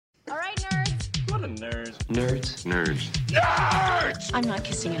I'm a nerd. Nerds. I'm not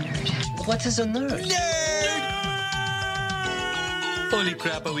kissing a nerd. What is a nerd? Holy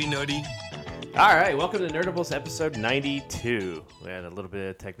crap, are we nerdy? All right, welcome to Nerdables episode 92. We had a little bit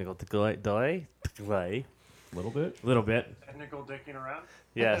of technical delay. Little bit. Technical dicking around.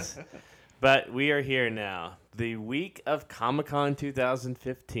 Yes. But we are here now. The week of Comic-Con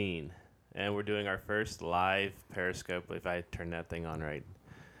 2015. And we're doing our first live Periscope, if I turn that thing on right.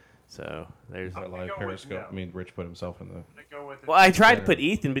 So, there's... Our live go with Periscope. no. I mean, Rich put himself in the... Go with it. Well, I tried to put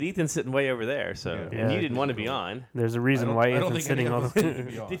Ethan, but Ethan's sitting way over there, so... Yeah. And you Yeah. didn't want to be on. There's a reason why I don't Ethan's think any sitting of on us need to the.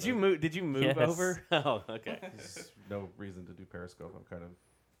 be on Did it. you move? Did you move Yes. over? Oh, okay. There's no reason to do Periscope. I'm kind of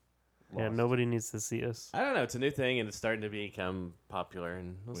Yeah, lost. nobody needs to see us. I don't know. It's a new thing, and it's starting to become popular,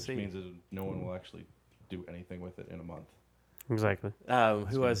 and we'll Which see. means that no one will actually do anything with it in a month. Exactly. It's Who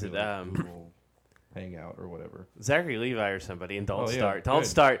gonna was be it? like Google Hangout or whatever. Zachary Levi or somebody, and Don't Oh, yeah, Start. Don't good.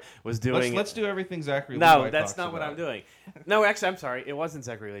 Start was doing. Let's do everything Zachary No, Levi that's talks not what about. I'm doing. No, actually, I'm sorry. It wasn't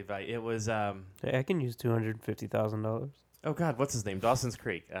Zachary Levi. It was. Hey, I can use $250,000. Oh God, what's his name? Dawson's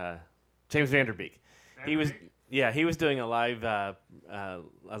Creek. James Vanderbeek. He was. Yeah, he was doing a live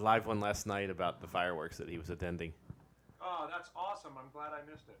one last night about the fireworks that he was attending. Oh, that's awesome. I'm glad I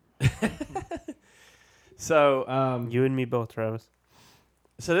missed it. So, You and me both, Travis.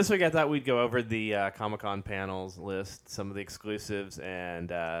 so this week I thought we'd go over the Comic-Con panels list, some of the exclusives, and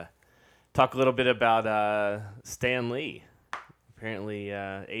talk a little bit about Stan Lee. Apparently,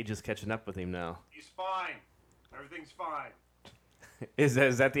 age is catching up with him now. He's fine. Everything's fine. Is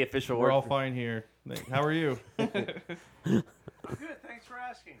that the official We're word? all fine here. How are you? I'm good. Thanks for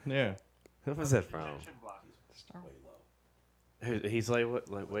asking. Yeah. Who was that from? Attention block. He's like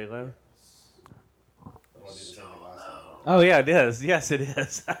way low. Oh yeah, it is. Yes, it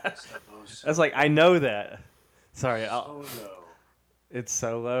is. I was like, I know that. Sorry, it's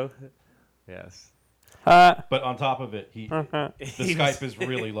solo. Yes. But on top of it, the He Skype was- is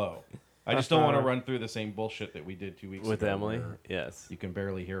really low. I just don't want to run through the same bullshit that we did 2 weeks With ago. Emily. where Yes. You can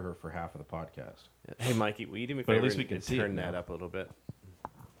barely hear her for half of the podcast. Hey, Mikey, will you do me a But at favor least we and can see turn it that now. up a little bit?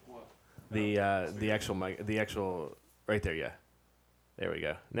 The actual mic, the actual right there. Yeah. There we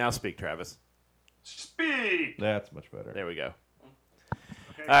go. Now speak, Travis. Speed. That's much better. There we go.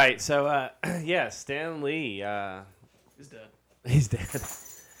 Okay. All right. So yeah, Stan Lee. He's dead. He's dead.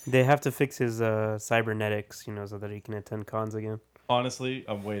 They have to fix his cybernetics, so that he can attend cons again. Honestly,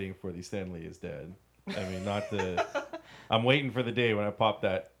 I'm waiting for the Stan Lee is dead. I mean, not the. I'm waiting for the day when I pop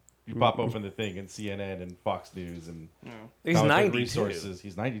that. You pop open the thing and CNN and Fox News and He's Comic Book 92. Resources.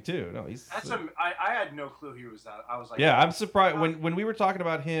 He's 92. No, he's. That's I had no clue he was that. I was like, Yeah, I'm surprised when we were talking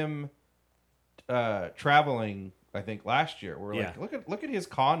about him traveling. I think last year we were Yeah. like, look at his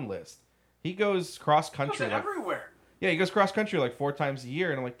con list. He goes cross He country. goes everywhere. Yeah, he goes cross country like 4 times a year,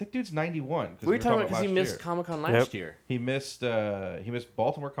 and I'm like, that dude's 91. We were talking about because he last missed year. Comic-Con last Yep. year. He missed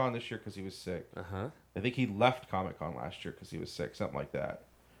Baltimore Con this year because he was sick. Uh-huh. I think he left Comic Con last year because he was sick, something like that.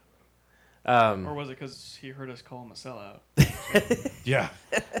 Or was it because he heard us call him a sellout? Yeah,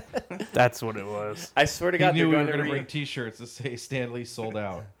 That's what it was. I swear to he God, knew we they're were going going to to bring T-shirts that say Stanley sold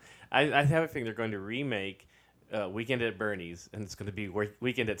out. I have a feeling they're going to remake Weekend at Bernie's, and it's going to be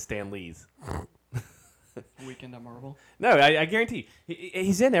Weekend at Stan Lee's. Weekend at Marvel. No, I guarantee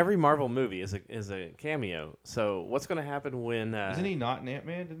he's in every Marvel movie as a cameo. So what's going to happen when? Isn't he not an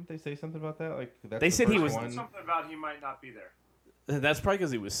Ant-Man? Didn't they say something about that? Like that's They the said he first was- one. Something about he might not be there. That's probably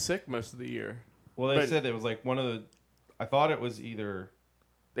because he was sick most of the year. Well, they but- said it was like one of the. I thought it was either.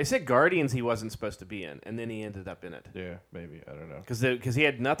 They said Guardians he wasn't supposed to be in, and then he ended up in it Yeah, maybe I don't know. because he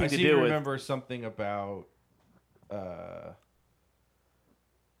had nothing I to seem do to with. remember something about.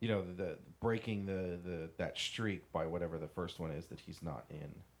 The breaking the that streak by whatever the first one is that he's not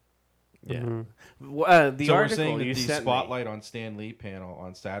in. Yeah, Mhm. the So we're article saying that you the sent spotlight on Stan Lee panel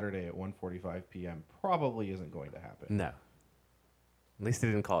on Saturday at 1:45 p.m. probably isn't going to happen. me. No, at least they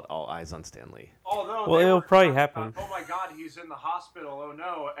didn't call it All Eyes on Stan Lee. Although Well, they it'll were probably talking happen. about, oh my God, he's in the hospital. Oh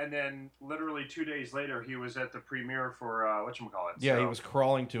no! And then literally 2 days later, he was at the premiere for whatchamacallit. Yeah, he So- was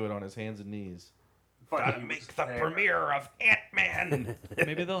crawling to it on his hands and knees. But he was there. premiere of Ant-Man.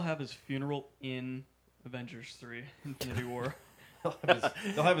 Maybe they'll have his funeral in Avengers 3: Infinity War.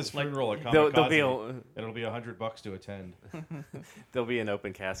 They'll have his funeral at There'll Kamikaze. be and it'll be $100 to attend. there'll be an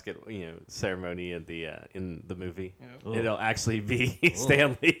open casket ceremony in the movie. Yeah. It'll actually be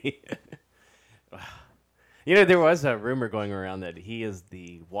Stan Lee. There was a rumor going around that he is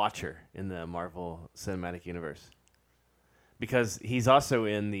the Watcher in the Marvel Cinematic Universe because he's also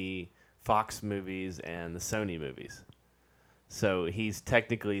in the Fox movies and the Sony movies. So he's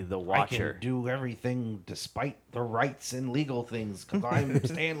technically the Watcher. I can do everything despite the rights and legal things because I'm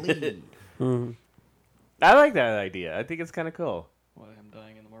Stan Lee. I like that idea. I think it's kind of cool. What, him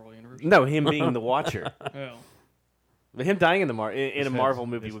dying in the Marvel Universe? No, him being the Watcher. Oh. But him dying in the in a Marvel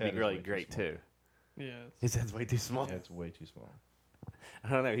movie his would be head is really way too great small. too. Yeah. His head's way too small. Yeah, it's way too small. I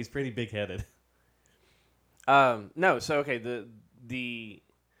don't know. He's pretty big-headed. No, so okay, the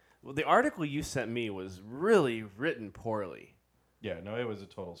article you sent me was really written poorly. Yeah, no, it was a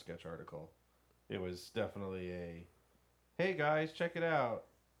total sketch article. It was definitely a, hey guys, check it out.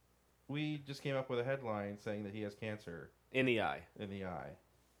 We just came up with a headline saying that he has cancer In the eye. in the eye.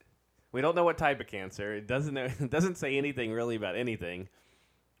 We don't know what type of cancer. It doesn't say anything really about anything.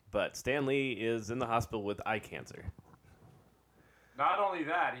 But Stan Lee is in the hospital with eye cancer. Not only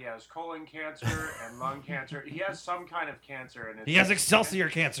that, he has colon cancer and lung cancer. He has some kind of cancer, and He has Excelsior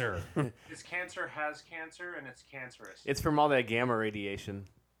cancer. his cancer has cancer, and it's cancerous. It's from all that gamma radiation.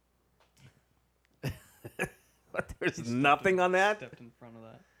 What? There's nothing on that? Stepped in front of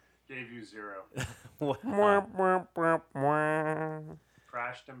that. Gave you 0. Wow.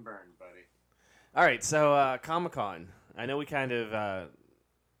 Crashed and burned, buddy. All right, so Comic-Con. I know we kind of...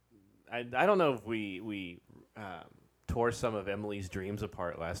 I don't know if we tore some of Emily's dreams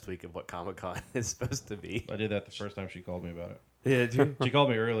apart last week of what Comic-Con is supposed to be. I did that the first time she called me about it. Yeah, did you? She called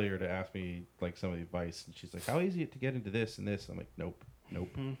me earlier to ask me like some of the advice, and she's like, "How easy is it to get into this and this?" I'm like, "Nope.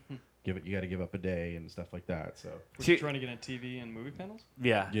 You got to give up a day and stuff like that." So Was she trying to get on TV and movie panels?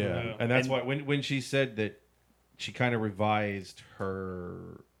 Yeah. yeah, and that's why when she said that she kind of revised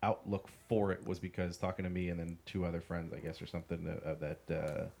her outlook for it was because talking to me and then 2 other friends, I guess, or something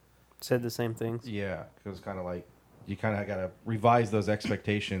that Said the same things. yeah, it was kind of like you kind of got to revise those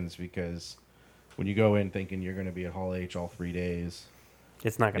expectations because when you go in thinking you're going to be at Hall H all 3 days.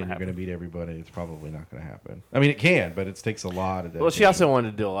 It's not going And to you're going happen. to meet everybody. It's probably not going to happen. I mean, it can, but it takes a lot of. Well, she dedication. also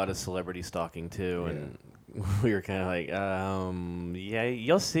wanted to do a lot of celebrity stalking, too, Yeah. and we were kind of like, yeah,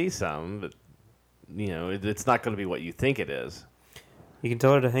 you'll see some, but, it's not going to be what you think it is. You can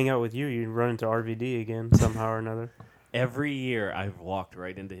tell her to hang out with you. You run into RVD again somehow or another. Every year, I've walked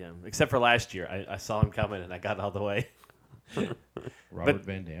right into him, except for last year. I saw him coming, and I got all the way. Robert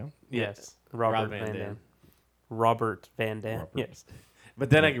Van Dam. Yes. Robert Van Van Dam. Dam. Robert Van Dam. Robert. Yes. But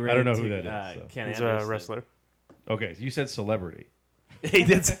then I don't know into, who that is, so. Ken He's Anderson. a wrestler. Okay, you said celebrity. He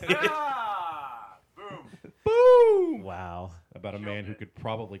did say Ah! Boom. Boom! Wow. About a man who could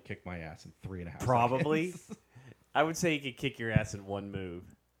probably kick my ass in 3.5 Probably. I would say he could kick your ass in one move.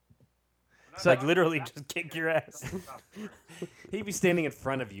 It's like literally just kick your ass. He'd be standing in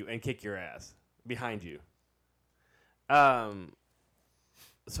front of you and kick your ass behind you.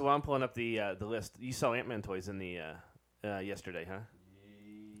 So while I'm pulling up the list, you saw Ant-Man toys in the yesterday, huh?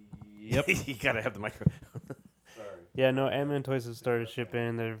 Yep. You gotta have the micro. Yeah, no, Ant-Man toys have started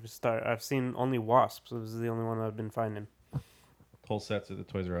shipping. I've seen only Wasps. This is the only one I've been finding. Whole sets at the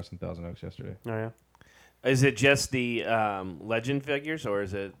Toys R Us in Thousand Oaks yesterday. Oh, yeah? Is it just the Legend figures, or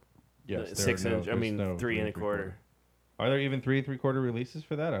is it Yes, the there 6 are no- inch? I there's mean, no 3 and a 3 quarter. Are there even 3 3/4 releases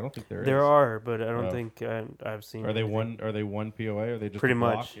for that? I don't think there is. There are, but I don't Oh. think I've seen. Are they anything. one? Are they one POA? Or are they just Pretty a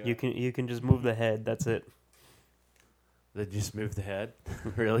block? much. You can just move the head. That's it. They just move the head.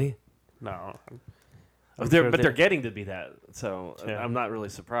 Really? No. Oh, I'm they're, sure but they- they're getting to be that, so Yeah. I'm not really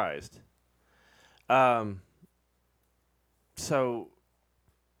surprised. So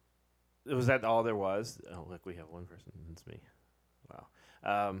was that all there was? Oh, look, we have one person. It's me.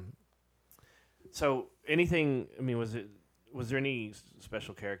 Wow. So anything? I mean, was there any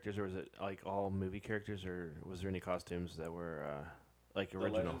special characters, or was it like all movie characters, or was there any costumes that were like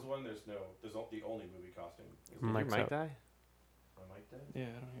original? one. There's the only movie costume. Did your Mike's mic out. die? Yeah,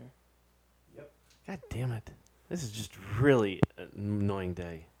 I don't hear. God damn it! This is just really an annoying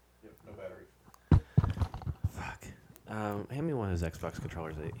day. Yep, no battery. Fuck. Hand me one of those Xbox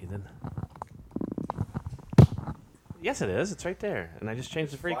controllers, Ethan. Yes, it is. It's right there, and I just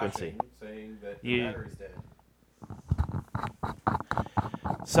changed the frequency. Saying that You- battery's dead.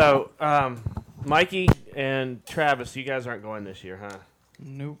 So, Mikey and Travis, you guys aren't going this year, huh?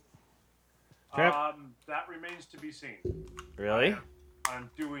 Nope. Trev? That remains to be seen. Really? I'm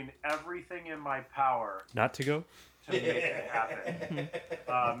doing everything in my power Not to go? to make it happen.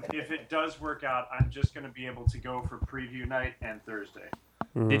 If it does work out, I'm just going to be able to go for preview night and Thursday.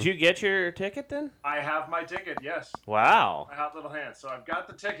 Did you get your ticket then? I have my ticket, yes. Wow. My hot little hands. So I've got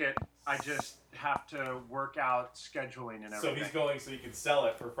the ticket. I just have to work out scheduling and So everything. he's going so you can sell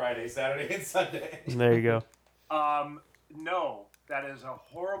it for Friday, Saturday, and Sunday. There you go. No, that is a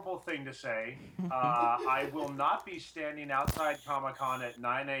horrible thing to say. I will not be standing outside Comic-Con at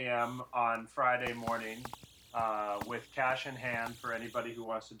 9 a.m. on Friday morning with cash in hand for anybody who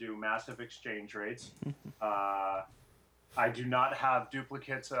wants to do massive exchange rates. I do not have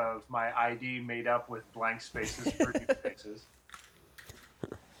duplicates of my ID made up with blank spaces for new faces.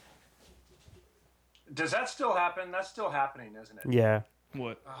 Does that still happen? That's still happening, isn't it? Yeah.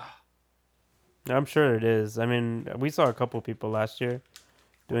 What? I'm sure it is. I mean, we saw a couple people last year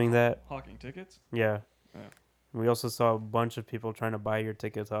doing that. Hawking tickets? Yeah. Yeah. We also saw a bunch of people trying to buy your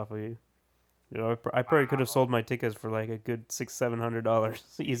tickets off of you. You know, I probably could have sold my tickets for like a good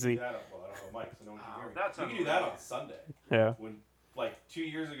 $600-$700 easy. Well, I don't know, Mike, so no one can hear me. That's We can do that on Sunday. Yeah. When, like, 2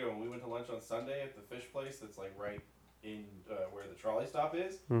 years ago, when we went to lunch on Sunday at the fish place that's, like, right in where the trolley stop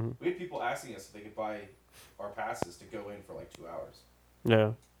is, we had people asking us if they could buy our passes to go in for, like, 2 hours.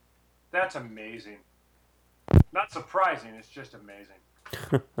 Yeah. That's amazing. Not surprising, it's just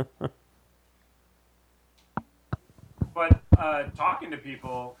amazing. But talking to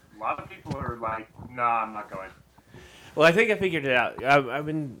people, a lot of people are like, "Nah, I'm not going." Well, I think I figured it out.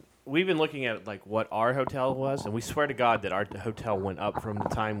 We've been looking at like what our hotel was, and we swear to God that our hotel went up from the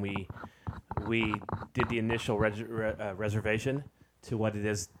time we did the initial reservation to what it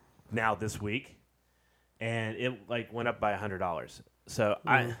is now this week, and it like went up by $100. So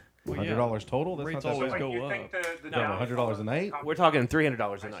 $100 total? That's Rates not that always bad. go You up. think the No, $100 a night? we're talking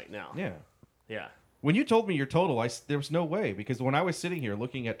 $300 a night now. Yeah. Yeah. When you told me your total, there was no way, because when I was sitting here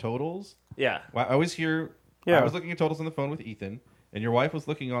looking at totals, Yeah. I was here. Yeah. I was looking at totals on the phone with Ethan, and your wife was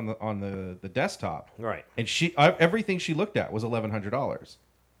looking on the desktop, Right. and everything she looked at was $1,100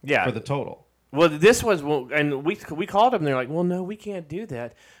 Yeah. for the total. Well, this was, and we called them. And they're like, "Well, no, we can't do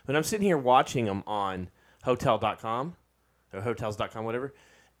that." But I'm sitting here watching them on Hotel.com or Hotels.com, whatever.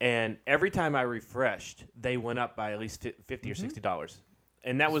 And every time I refreshed, they went up by at least $50 or $60,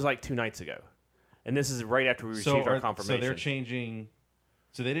 and that was like 2 nights ago. And this is right after we received our confirmation. So they're changing.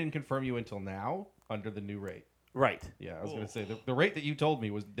 So they didn't confirm you until now under the new rate. Right. Yeah, I was going to say the rate that you told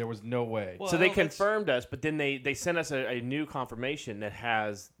me was there was no way. Well, So they that's- confirmed us, but then they sent us a new confirmation that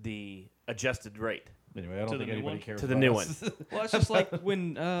has the adjusted rate. Anyway, I don't To think the new anybody one? cares. To the about new us. Well, it's just like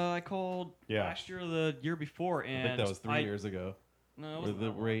when I called Yeah. last year or the year before, I and think that was 3 years ago. No, it Where wasn't the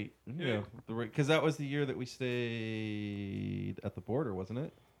that long. rate, the rate, because that was the year that we stayed at the border, wasn't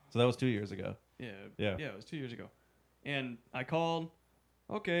it? So that was 2 years ago. Yeah, it was 2 years ago. And I called,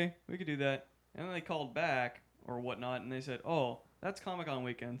 okay, we could do that. And then they called back or whatnot, and they said, oh, that's Comic-Con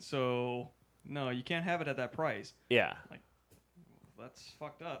weekend, so no, you can't have it at that price. Yeah. That's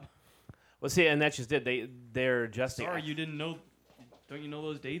fucked up. Well, see, and that's just it. They're adjusting. Sorry, you didn't know. Don't you know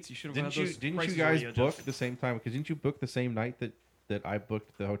those dates? You should have had those Didn't you prices guys already book adjusted. the same time? Because didn't you book the same night that I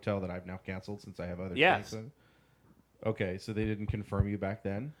booked the hotel that I've now canceled since I have other Yes. things in? Okay, so they didn't confirm you back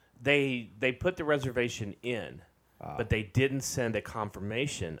then? They put the reservation in, but they didn't send a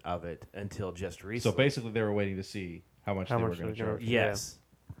confirmation of it until just recently. So basically, they were waiting to see how much they were going to charge. Yes.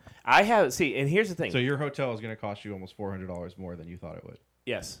 I have and here's the thing. So your hotel is going to cost you almost $400 more than you thought it would.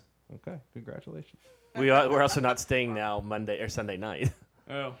 Yes. Okay, congratulations. We're also not staying now Monday or Sunday night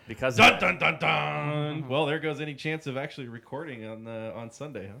Oh, because Dun dun dun dun. Well, there goes any chance of actually recording on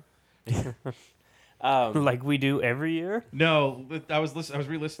Sunday, huh? Like we do every year. No, I was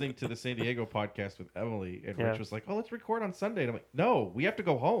re-listening to the San Diego podcast with Emily, and Yeah. Rich was like, "Oh, let's record on Sunday." And I'm like, "No, we have to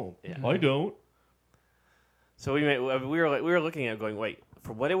go home." Yeah. I don't. So we were looking at going, wait,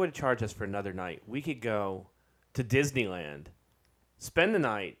 for what it would charge us for another night, we could go to Disneyland, spend the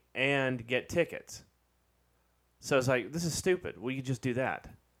night, and get tickets. So it's like, this is stupid. We could just do that.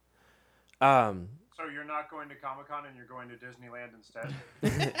 So you're not going to Comic-Con and you're going to Disneyland instead?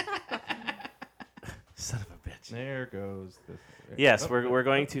 Son of a bitch. There goes. Yes, we're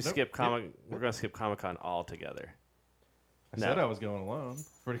going to Nope. skip We're going to skip Comic-Con altogether. I said I was going alone.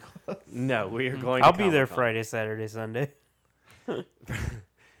 Pretty close. No, we are going. I'll to be there Comic-Con. Friday, Saturday, Sunday.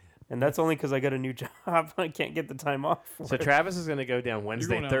 And that's only because I got a new job. I can't get the time off. So Travis is going to go down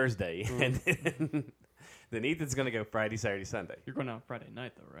Wednesday, going out. Thursday, and then Ethan's going to go Friday, Saturday, Sunday. you're going out Friday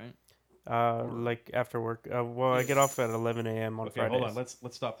night though, right? Like after work. Well, I get off at 11 a.m. on Okay, Fridays. hold on. Let's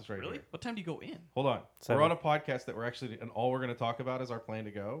stop this right Really? here. What time do you go in? Hold on. 7. We're on a podcast that we're actually, and all we're going to talk about is our plan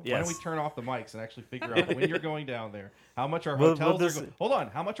to go. Why Yes. don't we turn off the mics and actually figure out when you're going down there, how much our Well, hotels this- are going. Hold on,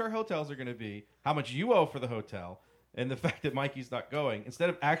 how much our hotels are going to be, how much you owe for the hotel, and the fact that Mikey's not going, instead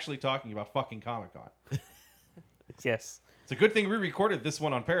of actually talking about fucking Comic-Con. Yes. It's a good thing we recorded this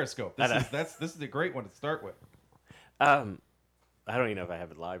one on Periscope. This is a great one to start with. I don't even know if I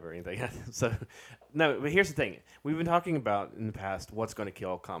have it live or anything. So, no, but here's the thing. We've been talking about in the past what's going to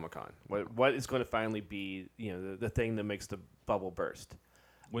kill Comic-Con. What is going to finally be, the thing that makes the bubble burst.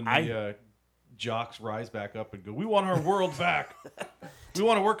 When the jocks rise back up and go, we want our world back. We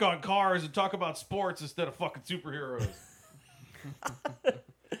want to work on cars and talk about sports instead of fucking superheroes.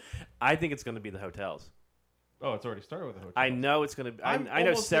 I think it's going to be the hotels. Oh, it's already started with the hotel. I know it's going to be. I know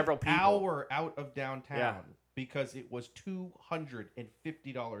almost several an people. hour out of downtown Yeah. because it was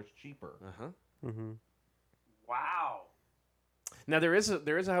 $250 cheaper. Uh-huh. Mm-hmm. Wow. Now there is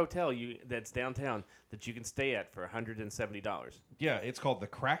a hotel that's downtown that you can stay at for $170. Yeah, it's called the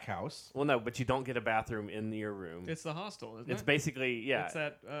Crack House. Well, no, but you don't get a bathroom in your room. It's the hostel, isn't It's it? basically It's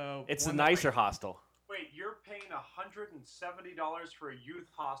that. It's a one that- nicer hostel. Wait, you're paying $170 for a youth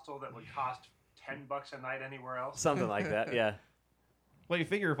hostel that would cost $10 a night anywhere else? Something like that, yeah. Well, you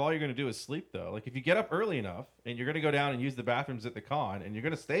figure if all you're going to do is sleep, though, like if you get up early enough and you're going to go down and use the bathrooms at the con and you're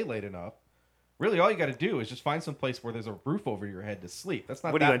going to stay late enough, really all you got to do is just find some place where there's a roof over your head to sleep. That's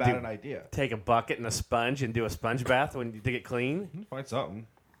not What are you that gonna bad do? an idea. Take a bucket and a sponge and do a sponge bath to get clean. Find something.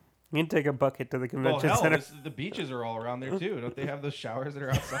 You can take a bucket to the Well, convention hell, center. the beaches are all around there, too. Don't they have those showers that are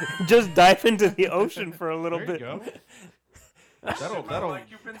outside? Just dive into the ocean for a little There you bit. go. That'll That'll like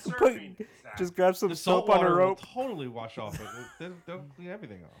you've been surfing. Zach. Just grab some the soap salt on a water will rope. totally wash off it. They'll clean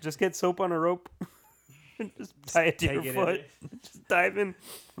everything off. Just get soap on a rope. Just tie it to Take your it in foot. Just dive in.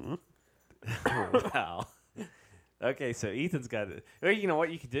 Wow. Okay, so Ethan's got it. Well, you know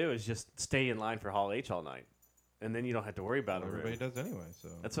what you could do is just stay in line for Hall H all night, and then you don't have to worry about Everybody it. does anyway. So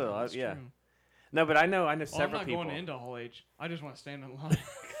That's what That's yeah. true. No, but I know Well, I'm several not people. going into Hall H. I just want to stand in line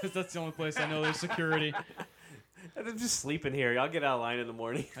because that's the only place I know there's security. I'm just sleeping here. Y'all get out of line in the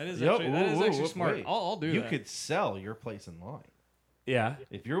morning. That is Yep, actually, that is whoa, actually whoa, smart. wait. I'll do you that. could sell your place in line Yeah.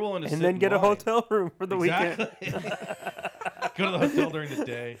 if you're willing to. And sit then in get a line. hotel room for the weekend. Exactly. Go to the hotel during the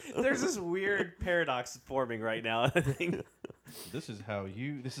day. There's this weird paradox forming right now. I think. This is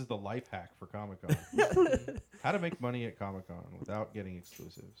the life hack for Comic-Con. How to make money at Comic-Con without getting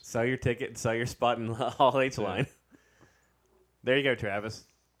exclusives. Sell your ticket and sell your spot in Hall H Yeah. line. There you go, Travis.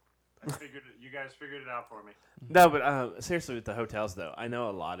 You guys figured it out for me. No, but seriously, with the hotels, though, I know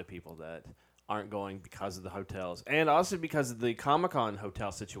a lot of people that aren't going because of the hotels, and also because of the Comic-Con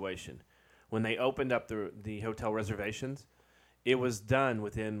hotel situation. When they opened up the hotel reservations, it was done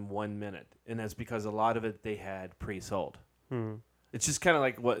within 1 minute, and that's because a lot of it they had pre-sold. It's just kind of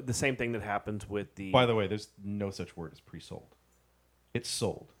like the same thing that happens with the. By the way, there's no such word as pre-sold. It's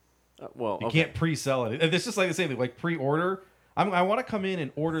sold. Well, You okay. can't pre-sell it. It's just like the same thing. Like pre-order. I want to come in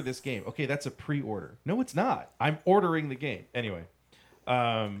and order this game. Okay, that's a pre-order. No, it's not. I'm ordering the game. Anyway,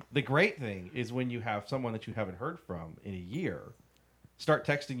 the great thing is when you have someone that you haven't heard from in a year start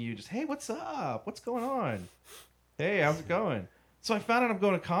texting you just, hey, what's up? What's going on? Hey, how's it going? So I found out I'm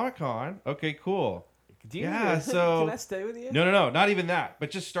going to Comic-Con. Okay, cool. Yeah, so... Can I stay with you? No, not even that. But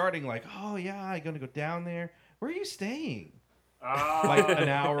just starting like, oh, yeah, I'm going to go down there. Where are you staying? Like an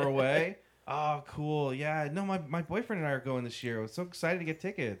hour away. Oh, cool. Yeah, no, my boyfriend and I are going this year. I was so excited to get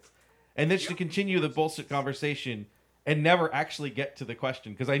tickets. And then to continue the bullshit conversation and never actually get to the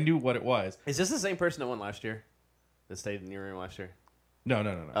question because I knew what it was. Is this the same person that went last year? That stayed in your room last year? No.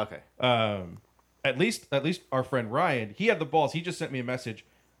 Okay. At least our friend Ryan, he had the balls. He just sent me a message.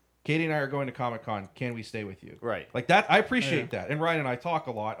 Katie and I are going to Comic-Con. Can we stay with you? Right. Like that. I appreciate that. And Ryan and I talk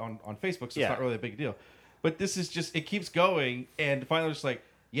a lot on Facebook, so Yeah. it's not really a big deal. But this is just, it keeps going. And finally, just like,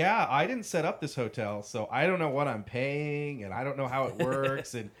 yeah, I didn't set up this hotel, so I don't know what I'm paying, and I don't know how it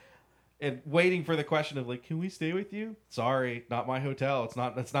works. and waiting for the question of like, can we stay with you? Sorry, not my hotel. It's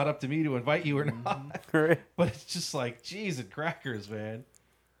not up to me to invite you or not. Right. But it's just like, geez and crackers, man.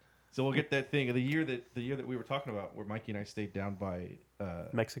 So we'll get that thing. The year that we were talking about, where Mikey and I stayed down by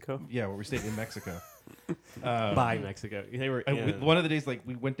Mexico. yeah, where we stayed in Mexico. By Mexico. They were. And Yeah. one of the days, like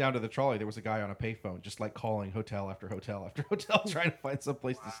we went down to the trolley, there was a guy on a payphone, just like calling hotel after hotel after hotel, trying to find some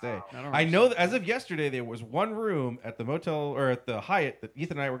place to stay. I know that as of yesterday, there was one room at the motel or at the Hyatt that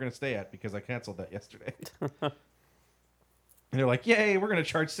Ethan and I were going to stay at because I canceled that yesterday. And they're like, "Yay, we're going to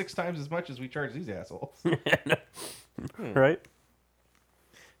charge 6 times as much as we charge these assholes." Right?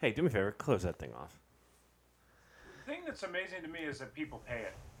 Hey, do me a favor. Close that thing off. The thing that's amazing to me is that people pay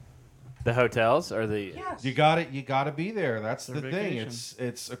it. The hotels or the. Yes. You got it. You got to be there. That's Their the thing. vacation.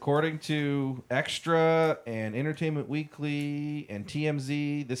 It's according to Extra and Entertainment Weekly and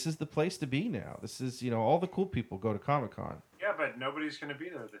TMZ. This is the place to be now. This is all the cool people go to Comic-Con. Yeah, but nobody's going to be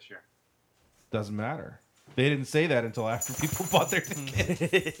there this year. Doesn't matter. They didn't say that until after people bought their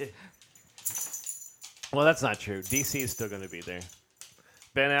ticket. Well, that's not true. DC is still going to be there.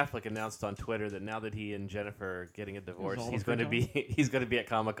 Ben Affleck announced on Twitter that now that he and Jennifer are getting a divorce, all he's the going to be at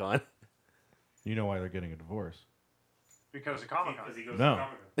Comic-Con. You know why they're getting a divorce? Because of Comic-Con. No.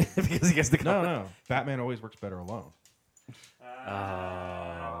 because he gets the No. Batman always works better alone.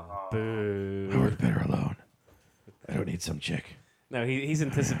 Boo. I work better alone. I don't need some chick. No, he's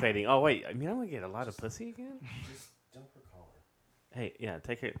anticipating. Oh wait, I mean I'm gonna get a lot of pussy again. Just dump her collar. Hey, yeah,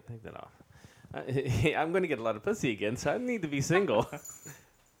 take that off. I'm going to get a lot of pussy again, so I need to be single.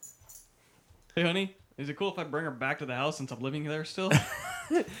 Hey, honey, is it cool if I bring her back to the house since I'm living there still?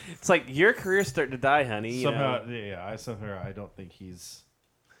 It's like your career's starting to die, honey. you Somehow, know. yeah, I don't think he's.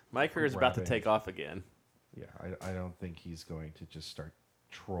 My career's about to Grabbing. take off again. Yeah, I don't think he's going to just start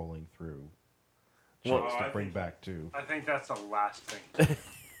trolling through Well, chicks I to bring think- back too. I think that's the last thing.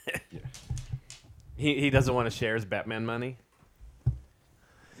 Yeah. He doesn't want to share his Batman money.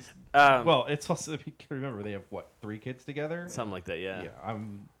 Well, it's also remember they have what 3 kids together. Something like that, yeah. Yeah,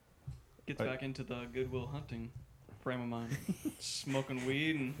 I'm. Gets But- back into the Goodwill Hunting frame of mind. Smoking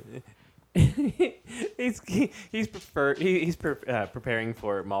weed and he's preparing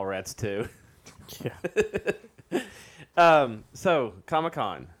for Mallrats too. Yeah. So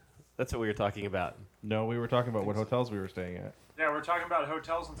Comic-Con, that's what we were talking about. No, we were talking about what hotels we were staying at. Yeah, we're talking about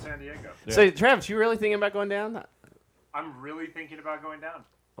hotels in San Diego. Yeah. So Travis, you really thinking about going down? I'm really thinking about going down.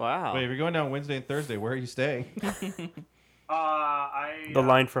 Wow. Wait, if you're going down Wednesday and Thursday, where are you staying? The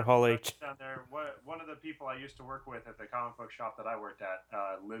line for Hall H. down there. One of the people I used to work with at the comic book shop that I worked at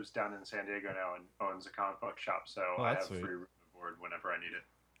lives down in San Diego now and owns a comic book shop. So Oh, I have that's sweet. free room and board whenever I need it.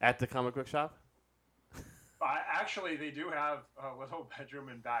 At the comic book shop? Actually, they do have a little bedroom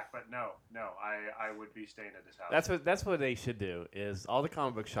in back, but no, I would be staying at his house. That's what they should do. Is all the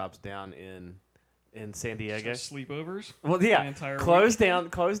comic book shops down in San Diego? sleepovers. Well, the yeah. entire Close down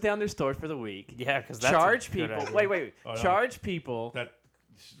their stores for the week. Yeah, because that's Charge a good people. idea. Wait. Oh, no. Charge people. That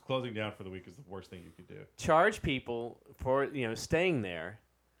closing down for the week is the worst thing you could do. Charge people for staying there,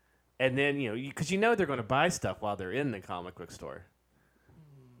 and then because they're going to buy stuff while they're in the comic book store.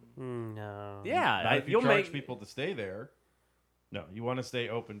 No. Yeah, Not if you you'll charge make people to stay there. No, you want to stay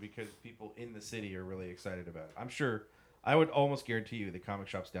open because people in the city are really excited about it. I'm sure. I would almost guarantee you the comic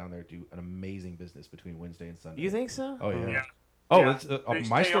shops down there do an amazing business between Wednesday and Sunday. You think so? Oh yeah. Yeah. Oh, Yeah. it's, They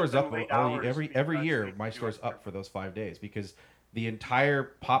my stay store's open up late all- hours every because year. they My do store's extra. up for those 5 days because the entire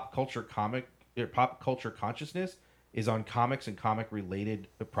pop culture consciousness is on comics and comic related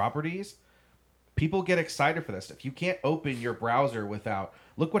properties. People get excited for that stuff. You can't open your browser without,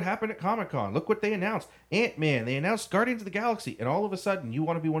 look what happened at Comic-Con. Look what they announced. Ant-Man. They announced Guardians of the Galaxy. And all of a sudden, you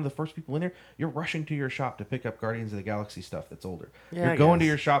want to be one of the first people in there. You're rushing to your shop to pick up Guardians of the Galaxy stuff that's older. Yeah, You're I going to guess.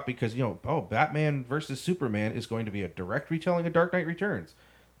 your shop because, Batman versus Superman is going to be a direct retelling of Dark Knight Returns.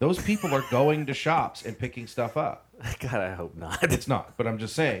 Those people are going to shops and picking stuff up. God, I hope not. It's not, but I'm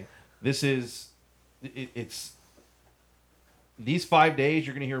just saying, it's these 5 days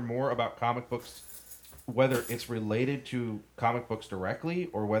you're going to hear more about comic books, whether it's related to comic books directly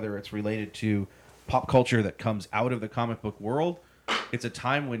or whether it's related to pop culture that comes out of the comic book world. It's a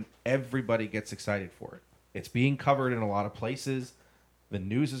time when everybody gets excited for it. It's being covered in a lot of places. The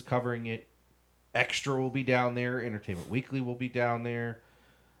news is covering it. Extra will be down there. Entertainment Weekly will be down there.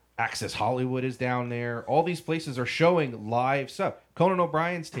 Access Hollywood is down there. All these places are showing live stuff. Conan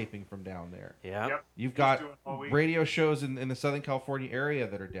O'Brien's taping from down there. Yeah. Yep. You've He's got doing all week. radio shows in the Southern California area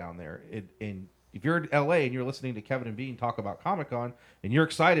that are down there. If you're in LA and you're listening to Kevin and Bean talk about Comic-Con and you're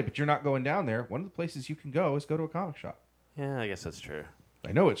excited but you're not going down there, one of the places you can go is go to a comic shop. Yeah, I guess that's true.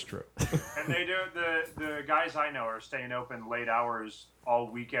 I know it's true. And they do the guys I know are staying open late hours all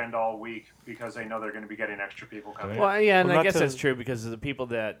weekend, all week because they know they're going to be getting extra people coming. Yeah. Well, yeah, and Well, I not guess to- that's true because of the people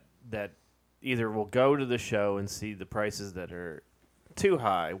that either will go to the show and see the prices that are too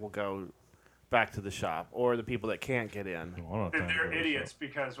high will go back to the shop, or the people that can't get in. I don't have And time to they're go to a idiots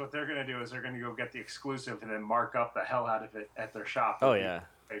because what they're going to do is they're going to go get the exclusive and then mark up the hell out of it at their shop. Oh, and yeah.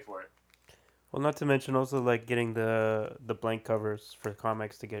 pay for it. Well, not to mention also like getting the blank covers for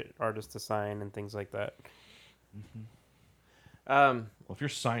comics to get artists to sign and things like that. Well, if you're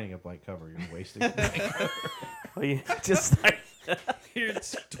signing a blank cover, you're wasting it. Well, you, Just like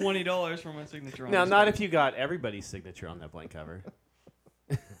Here's $20 for my signature on now, this not one. if you got everybody's signature on that blank cover.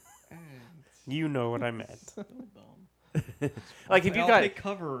 you know what I meant. So dumb. Like if you I'll got pay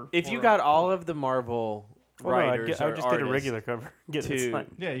cover if for you a got all book. of the Marvel Well, no, writers I would or just get a artists regular cover. Get it to-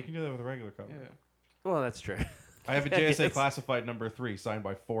 signed. Yeah, you can do that with a regular cover. Yeah. Well, that's true. I have a I JSA guess. Classified number 3 signed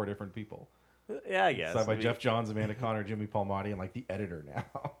by 4 different people. Yeah, I guess. Signed by I mean, Jeff Johns, Amanda Connor, Jimmy Palmiotti, and like the editor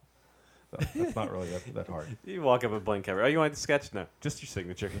now. So that's not really that hard. You walk up with a blank cover. Oh, you want the sketch? No, just your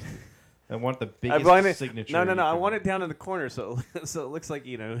signature. I want the I biggest want it, signature. No, you I can- want it down in the corner so it looks like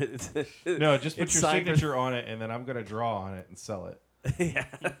it's No, just put it's your signed with- signature on it, and then I'm gonna draw on it and sell it yeah.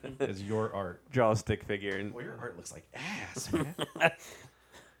 as your art. Draw a stick figure and Well, your art looks like ass, man.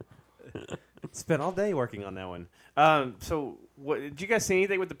 spent all day working on that one. So, what did you guys see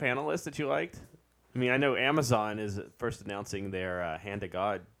anything with the panelists that you liked? I mean, I know Amazon is first announcing their Hand of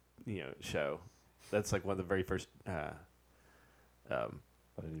God, show. That's like one of the very first. That's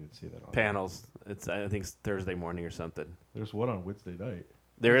I didn't even see that on Panels. I think it's Thursday morning or something. There's one on Wednesday night.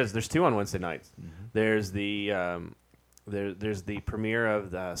 There's 2 on Wednesday nights. Mm-hmm. There's the there's the premiere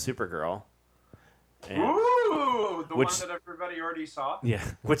of the Supergirl. And, Ooh, the Which- one that everybody already saw. yeah,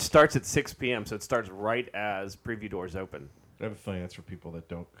 which starts at 6 p.m. So it starts right as preview doors open. I have a feeling that's for people that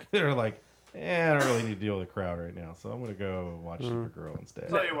don't. They're like, I don't really need to deal with the crowd right now, so I'm gonna go watch Supergirl instead.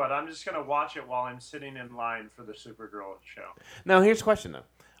 Tell you what, I'm just gonna watch it while I'm sitting in line for the Supergirl show. Now here's a question though: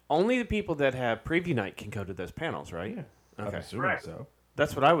 only the people that have preview night can go to those panels, right? Yeah, I'm Okay. assuming Right. so.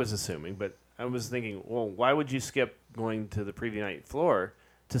 That's what I was assuming, but I was thinking, well, why would you skip going to the preview night floor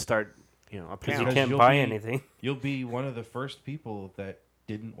to start, a Because panel? you Because can't you'll buy be- anything. You'll be one of the first people that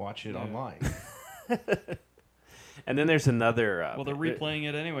didn't watch it Yeah. online. And then there's another. Well, they're replaying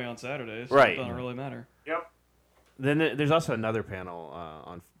it anyway on Saturday, so Right. it doesn't really matter. Yep. Then there's also another panel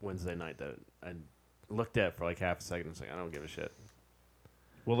on Wednesday night that I looked at for like half a second. I was like, I don't give a shit.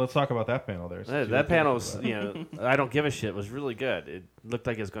 Well, let's talk about that panel there. That panel was, I don't give a shit. Was really good. It looked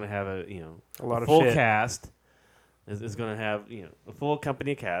like it was going to have A lot of full shit. cast. Is going to have a full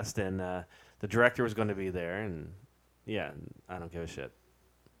company cast, and the director was going to be there, and yeah, I don't give a shit.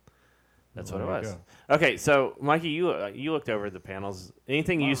 That's Well, what it there was. you Okay, so Mikey, you looked over the panels.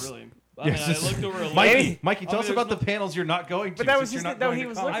 Anything you? Not really. I mean, I looked over a little. Mikey, tell I us mean, about the there's panels you're not going to. But that was since just- you're not no, going he to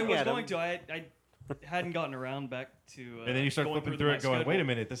was Comic-Con. I looking was at going to. I hadn't gotten around back to. And then you start going flipping through through it, my going, schedule. "Wait a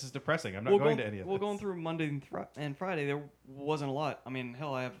minute, this is depressing. I'm not going to any of this." Well, going through Monday and Friday, there wasn't a lot. I mean,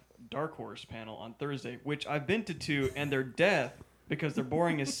 hell, I have Dark Horse panel on Thursday, which I've been to 2, and they're death because they're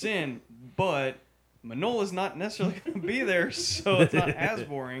boring as sin. But Manola's not necessarily going to be there, so it's not as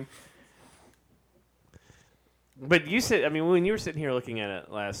boring. But you said, I mean, when you were sitting here looking at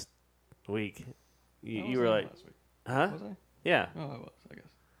it last week, I you was were there like, last week. huh? Was I? Yeah. Oh, I was. I guess.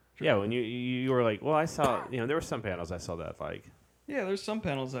 Yeah, when you were like, well, I saw, there were some panels I saw that like. Yeah, there's some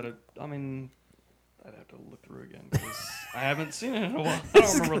panels that I mean, I'd have to look through again because I haven't seen it in a while. I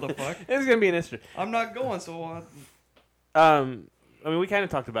don't remember what the fuck. It's gonna be an interesting. I'm not going, so I mean, we kind of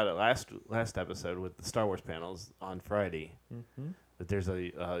talked about it last episode with the Star Wars panels on Friday. Mm-hmm. That there's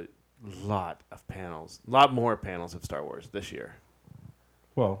a lot of panels, a lot more panels of Star Wars this year.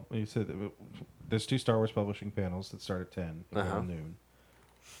 Well, you said that there's 2 Star Wars publishing panels that start at 10 and Uh-huh. go noon.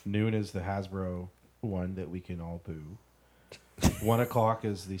 Noon is the Hasbro one that we can all boo. 1 o'clock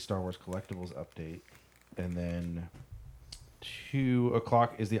is the Star Wars collectibles update, and then 2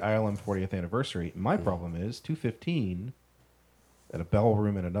 o'clock is the ILM 40th anniversary. My problem is 2:15 at a bell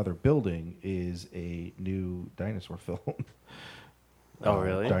room in another building is a new dinosaur film. Oh,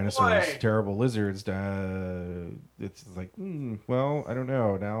 really? Dinosaurs, Boy. terrible lizards. It's like, well, I don't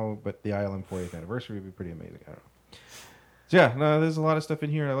know now, but the ILM 40th anniversary would be pretty amazing. I don't know. So yeah, no, there's a lot of stuff in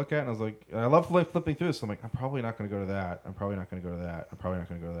here I look at, and I was like, I love flipping through this. So I'm like, I'm probably not going to go to that. I'm probably not going to go to that. I'm probably not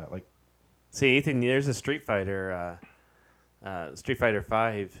going to go to that. Like, See, Ethan, there's a Street Fighter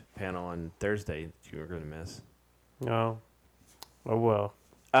 5 panel on Thursday that you were going to miss. Oh. Oh, well.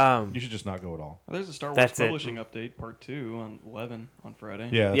 you should just not go at all. there's a Star Wars That's it. publishing update part 2 on 11 on Friday.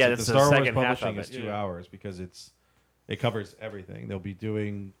 Yeah, Yeah, the that's the Star Wars second half publishing of is it. 2 Yeah. hours because it covers everything. They'll be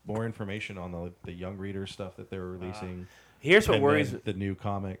doing more information on the young reader stuff that they're releasing. Here's what And worries. then the new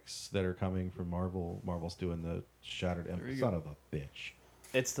comics that are coming from Marvel. Marvel's doing the Shattered There Empire. you Son go. of a bitch.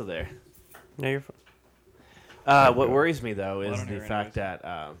 It's still there. Yeah, you're fine. What worries me though I is don't the hear fact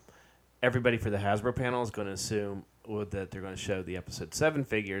that everybody for the Hasbro panel is going to assume that they're going to show the episode 7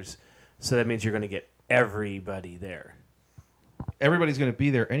 figures, so that means you're going to get everybody there. Everybody's going to be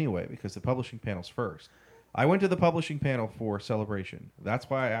there anyway because the publishing panel's first. I went to the publishing panel for Celebration. That's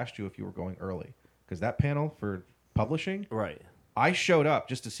why I asked you if you were going early because that panel for publishing, Right. I showed up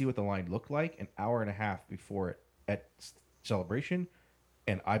just to see what the line looked like an hour and a half before it at Celebration,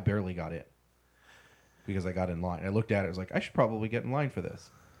 and I barely got in because I got in line. I looked at it, I was like, I should probably get in line for this.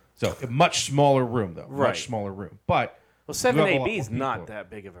 So a much smaller room, though. Right. Much smaller room, but Well, you have a lot 7AB is more not people. that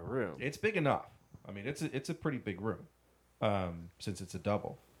big of a room. It's big enough. I mean, it's a pretty big room, since it's a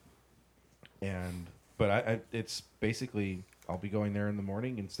double. But I it's basically I'll be going there in the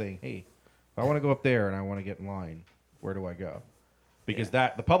morning and saying, hey, if I want to go up there and I want to get in line, where do I go? Because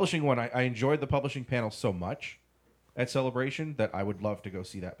the publishing one, I enjoyed the publishing panel so much at Celebration that I would love to go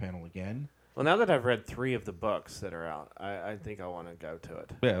see that panel again. Well, now that I've read 3 of the books that are out, I think I want to go to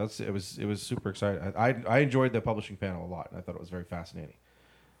it. Yeah, it was super exciting. I enjoyed the publishing panel a lot, and I thought it was very fascinating.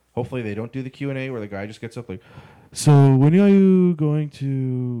 Hopefully, they don't do the Q&A where the guy just gets up like, so when are you going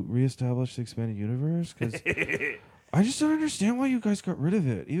to reestablish the expanded universe? Because I just don't understand why you guys got rid of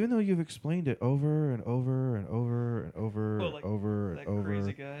it, even though you've explained it over and over and over and over Oh, and like over That and over.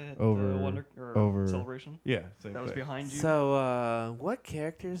 crazy guy at over, the Wonder or over. Celebration Yeah, same that was thing. behind you. So, what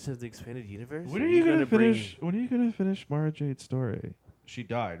characters of the expanded universe? When are you gonna bring- finish? When are you gonna finish Mara Jade's story? She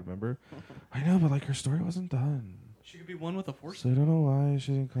died, remember? I know, but like her story wasn't done. She could be one with the Force. So I don't know why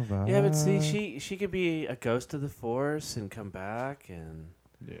she didn't come back. Yeah, but see, she could be a ghost of the Force and come back, and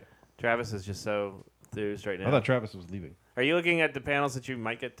Yeah. Travis is just so enthused right now. I thought Travis was leaving. Are you looking at the panels that you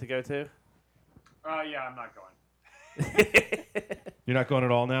might get to go to? Yeah, I'm not going. You're not going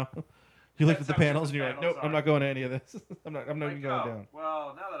at all now. You looked at the That's how panels and good you're the like, nope, panels I'm are. not going to any of this. I'm not Like, even going oh, down.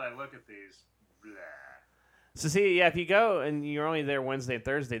 well, now that I look at these, bleh. So see, yeah, if you go and you're only there Wednesday and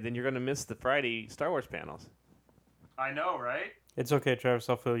Thursday, then you're going to miss the Friday Star Wars panels. I know, right? It's okay, Travis.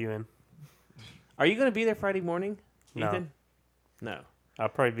 I'll fill you in. Are you going to be there Friday morning, No. Ethan? No. I'll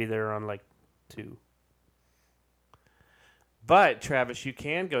probably be there around like 2. But Travis, you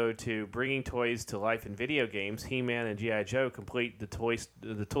can go to Bringing Toys to Life in Video Games. He-Man and GI Joe complete the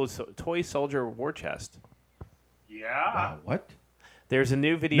toy soldier war chest. Yeah. What? There's a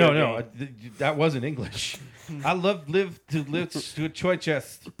new video No, game. that wasn't English. I live to a toy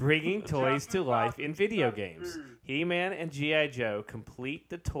chest. Bringing toys to life in video games. He-Man and GI Joe complete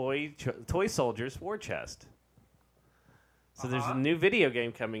the toy soldiers war chest. So there's a new video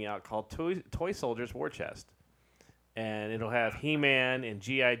game coming out called Toy Soldiers War Chest. And it'll have He-Man and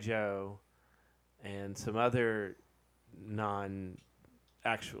G.I. Joe and some other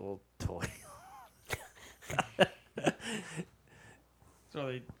non-actual toy. So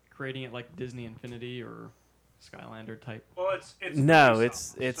are they creating it like Disney Infinity or Skylander type? Well, it's No, pretty it's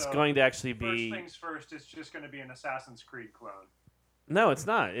simple. So, going to actually First be. things first, it's just going to be an Assassin's Creed clone. No, it's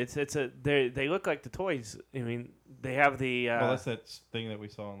not. It's a. They look like the toys. I mean, they have the. Well, that's that thing that we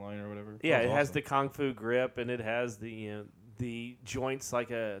saw online or whatever. Yeah, That it was has awesome. the kung fu grip, and it has the joints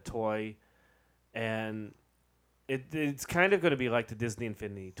like a toy, and it's kind of going to be like the Disney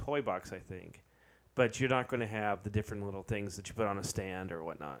Infinity toy box, I think, but you're not going to have the different little things that you put on a stand or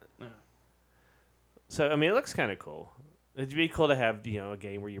whatnot. No. So I mean, it looks kind of cool. It'd be cool to have a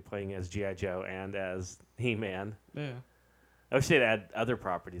game where you're playing as GI Joe and as He-Man. Yeah. I wish they'd add other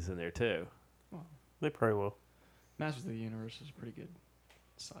properties in there too. They probably will. Masters of the Universe is a pretty good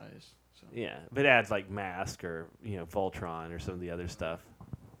size. So Yeah, but add like Mask or Voltron or some of the other stuff.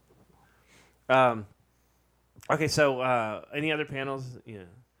 Okay, so any other panels?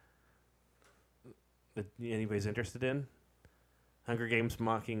 That anybody's interested in? Hunger Games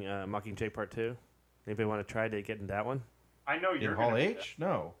Mockingjay Part 2. Anybody want to try to get in that one? I know In you're Hall gonna do H?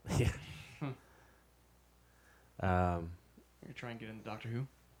 No. Yeah. you're trying to get into Doctor Who.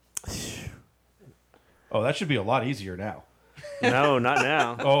 Oh, that should be a lot easier now. No, not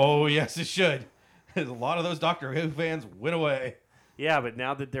now. Oh, yes, it should. A lot of those Doctor Who fans went away. Yeah, but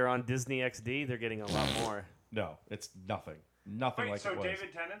now that they're on Disney XD, they're getting a lot more. No, it's nothing. Nothing Wait, like so it was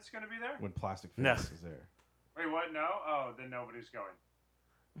David Tennant's going to be there? when Plastic Face No. was there. Wait, what? No? Oh, then nobody's going.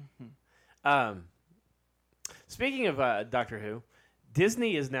 Speaking of Doctor Who,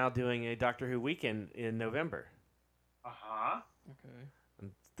 Disney is now doing a Doctor Who weekend in November. Uh-huh. Okay.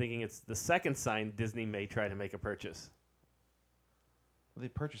 I'm thinking it's the second sign Disney may try to make a purchase. What are they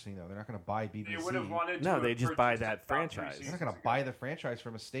purchasing, though? They're not going to buy BBC. They would have wanted No, to they have just buy purchased that it about 3 franchise. They're not seasons going to ago. buy the franchise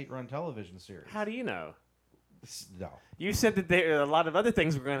from a state-run television series. How do you know? No. You said that a lot of other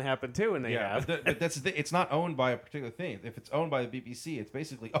things were going to happen too, and they Yeah, have. but that's it's not owned by a particular thing. If it's owned by the BBC, it's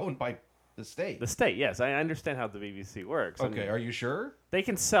basically owned by the state. The state, yes, I understand how the BBC works. I Okay, mean, are you sure? they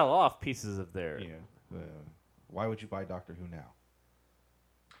can sell off pieces of their. Yeah. Why would you buy Doctor Who now?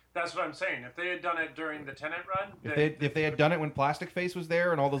 That's what I'm saying. If they had done it during the Tennant run, If they had done it when Plastic Face was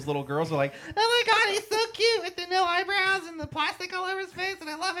there and all those little girls were like, oh my god, he's so cute with the no eyebrows and the plastic all over his face and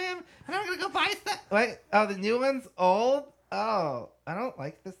I love him and I'm gonna go buy stuff. Wait, oh, the new one's old? Oh, I don't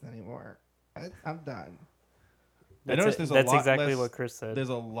like this anymore. I'm done. I noticed there's a That's lot exactly less, what Chris said. There's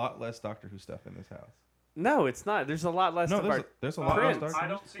a lot less Doctor Who stuff in this house. No, it's not. There's a lot less. No, of our- there's a lot Prince. less Doctor I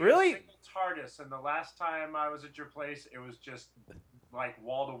Who. don't see Really? a single TARDIS, and the last time I was at your place, it was just like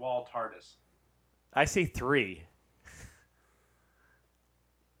wall-to-wall TARDIS. I see 3.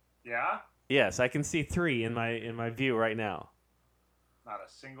 Yeah? Yes, I can see 3 in my view right now. Not a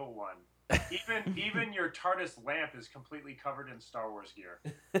single one. Even your TARDIS lamp is completely covered in Star Wars gear.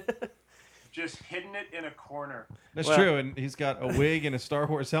 Just hidden it in a corner. That's Well- true, and he's got a wig and a Star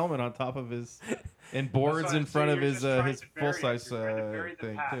Wars helmet on top of his, and boards That's what in I'm front saying, of you're his just trying his to bury it. full size You're trying to bury the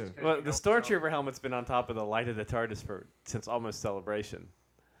thing past, too. 'cause Well, you the don't know. Stormtrooper helmet's been on top of the light of the TARDIS since almost Celebration.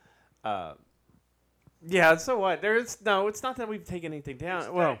 Yeah. So what? It's not that we've taken anything down. It's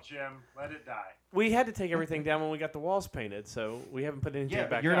Well, dead, Jim. Let it die. We had to take everything down when we got the walls painted, so we haven't put anything Yeah, back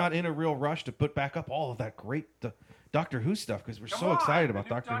but you're up. not in a real rush to put back up all of that great Doctor Who stuff because we're Come so on, excited the about new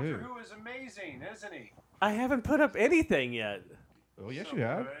Doctor Who. Doctor Who is amazing, isn't he? I haven't put up anything yet. Oh, yes, So you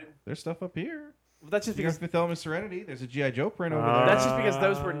have. good. There's stuff up here. That's just You got because Fifth Element Serenity. There's a G.I. Joe print over Uh, there. that's just because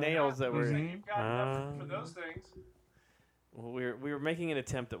those were nails that Looks were. like you've got enough for those things. Well, we were making an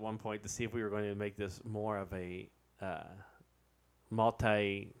attempt at one point to see if we were going to make this more of a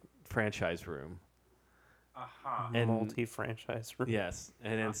multi-franchise room. And- Multi-franchise. Yes,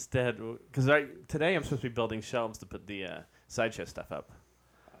 and instead, because today I'm supposed to be building shelves to put the sideshow stuff up.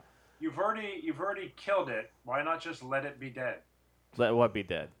 You've already killed it. Why not just let it be dead? Let what be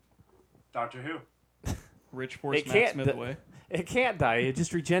dead? Doctor Who. Rich Force It Matt can't Smith d- away. It can't die. It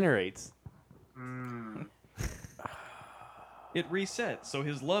just regenerates. It resets, so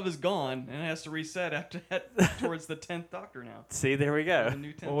his love is gone, and it has to reset after towards the 10th Doctor now. See, there we The go.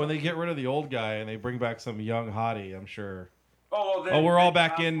 new 10th Well, when they Doctor. get rid of the old guy and they bring back some young hottie, I'm sure. Oh, well, then Oh, we're all then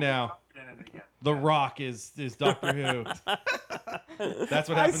back you in have now. to put it in again. The Rock is Doctor Who. That's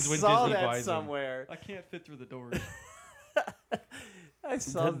what happens when I saw Disney that buys him. somewhere. I can't fit through the door. I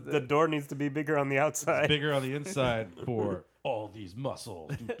saw The door needs to be bigger on the outside. Bigger on the inside for all these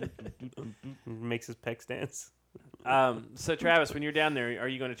muscles. Makes his pecs dance. So Travis, when you're down there, are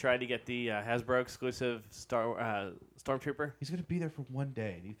you going to try to get the Hasbro exclusive Stormtrooper? He's going to be there for one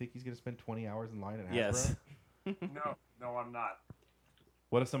day. Do you think he's going to spend 20 hours in line at Hasbro? Yes. No, I'm not.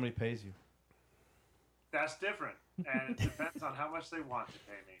 What if somebody pays you? That's different, and it depends on how much they want to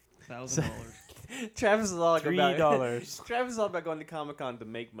pay me. $1,000. Travis is all about $3. Travis is all about going to Comic-Con to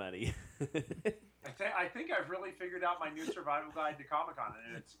make money. I think I've really figured out my new survival guide to Comic-Con,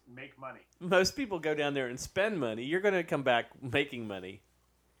 and it's make money. Most people go down there and spend money. You're going to come back making money.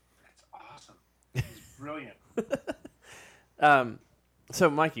 That's awesome. It's brilliant. So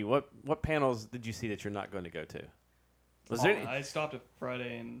Mikey, what panels did you see that you're not going to go to? Was there any- I stopped at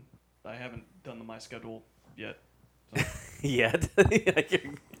Friday, and I haven't done my schedule yet. yet?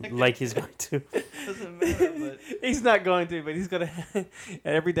 Like he's going to. Doesn't matter, but He's not going to, but he's going to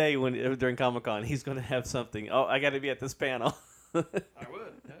every day during Comic-Con, he's going to have something. Oh, I got to be at this panel. I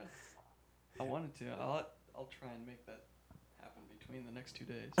would. Yeah, I wanted to. I'll try and make that happen between the next 2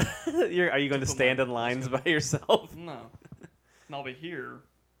 days. Are you going to put stand my in lines schedule. by yourself? No, and I'll be here.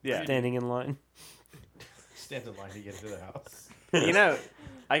 Yeah. Standing in line. Stands in line to get into the house. You know,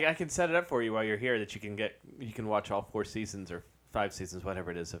 I can set it up for you while you're here that you can watch all 4 seasons or 5 seasons,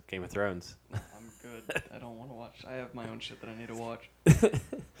 whatever it is, of Game of Thrones. I'm good. I don't want to watch. I have my own shit that I need to watch.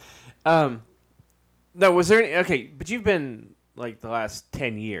 No, was there any? Okay, but you've been like the last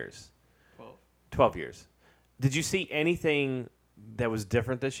 10 years, 12 years. Did you see anything that was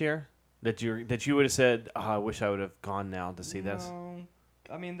different this year? That you would have said, oh, I wish I would have gone now to see this? No,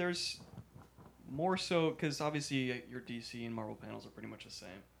 I mean, there's more so because obviously your DC and Marvel panels are pretty much the same,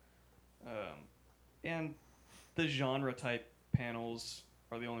 and the genre type panels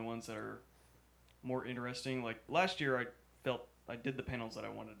are the only ones that are more interesting. Like last year, I felt I did the panels that I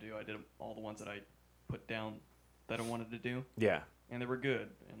wanted to do. I did all the ones that I put down that I wanted to do, Yeah. and they were good,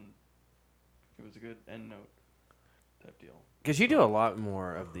 and it was a good end note type deal. Because you do a lot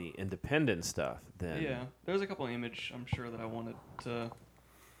more of the independent stuff than... Yeah, there's a couple of Image I'm sure that I wanted to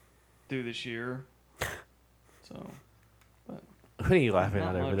do this year. So, but What are you laughing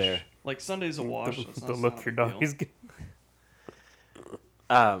not at over much. there? Like Sunday's a wash. so it's The not look a your big dog deal. is getting.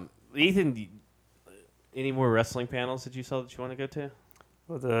 Ethan, any more wrestling panels that you saw that you want to go to?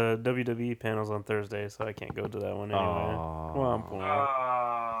 Well, the WWE panel's on Thursday, so I can't go to that one anyway. Aw. Womp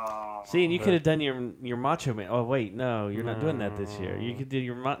womp. See, and you could have done your Macho Man. Oh, wait, no, you're not doing that this year. You could do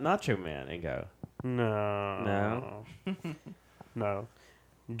your Nacho Man and go. No. No.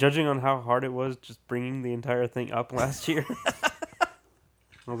 Judging on how hard it was just bringing the entire thing up last year,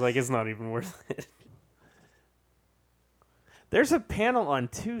 I was like, it's not even worth it. There's a panel on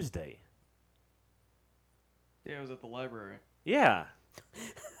Tuesday. Yeah, I was at the library. Yeah.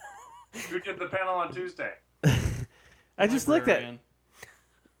 Who did the panel on Tuesday? I just looked at... Librarian.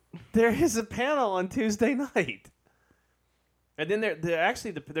 There is a panel on Tuesday night. And then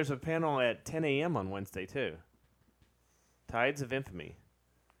there's a panel at 10 a.m. on Wednesday, too. Tides of Infamy.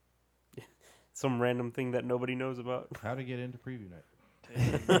 Some random thing that nobody knows about. How to get into preview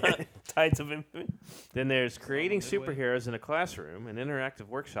night. Tides of Infamy. Then there's Creating Midway. Superheroes in a Classroom, an interactive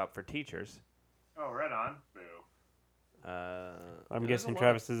workshop for teachers. Oh, right on. Boo. I'm There's a guessing lot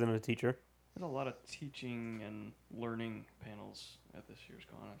Travis isn't a teacher. There's a lot of teaching and learning panels at this year's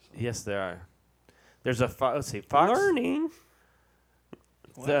con. Yes, there are. There's a let's see, Fox. Learning?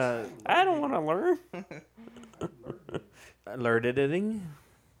 The I don't want to learn. alert editing.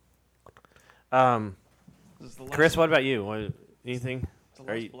 This is the last, Chris, what about you? Anything? it's the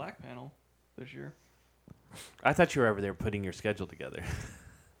are last you- black panel this year. I thought you were over there putting your schedule together.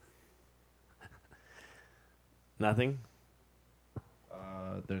 Nothing?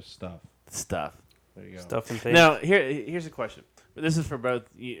 There's stuff. Stuff. There you go. Stuff and things. Now, here's a question. But this is for both,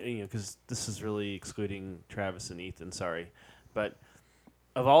 because this is really excluding Travis and Ethan, sorry. But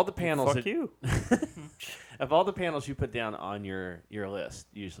of all the panels Fuck you. of all the panels you put down on your list,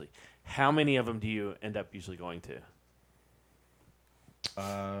 usually, how many of them do you end up usually going to?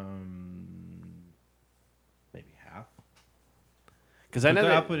 Maybe half. Because I know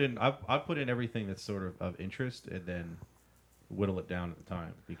I'll that put in everything that's sort of interest, and then whittle it down at the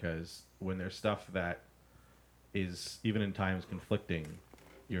time. Because when there's stuff that is even in times conflicting,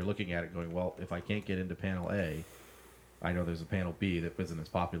 you're looking at it going, well, if I can't get into panel A, I know there's a panel B that isn't as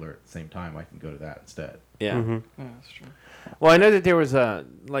popular at the same time. I can go to that instead. yeah. Mm-hmm. Yeah, that's true. Well, I know that there was I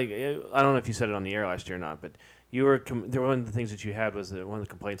don't know if you said it on the air last year or not, but you were one of the things that you had was that one of the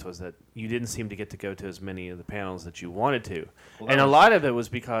complaints was that you didn't seem to get to go to as many of the panels that you wanted to, Well, and that a was- lot of it was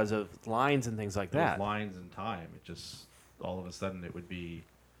because of lines and things like Those that. lines and time. It just all of a sudden it would be,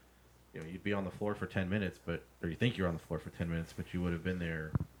 you'd be on the floor for 10 minutes, or you think you're on the floor for 10 minutes, but you would have been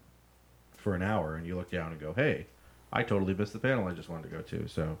there for an hour, and you look down and go, hey, I totally missed the panel I just wanted to go to.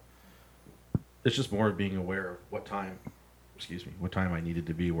 So it's just more being aware of what time I needed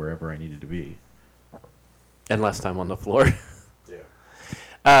to be wherever I needed to be. And less time on the floor.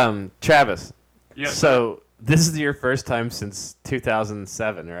 Yeah. Travis. Yes. So this is your first time since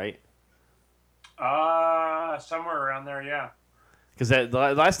 2007, right? Somewhere around there, yeah. Because the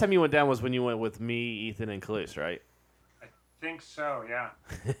last time you went down was when you went with me, Ethan, and Calouse, right? Think so, yeah.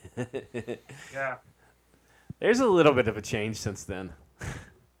 Yeah. There's a little bit of a change since then.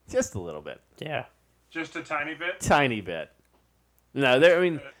 Just a little bit. Yeah. Just a tiny bit. Tiny bit. No, there. I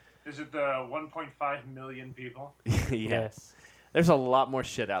mean, Is it the 1.5 million people? yeah. Yes. There's a lot more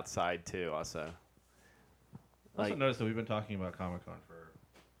shit outside too. Also, I also like noticed that we've been talking about Comic-Con for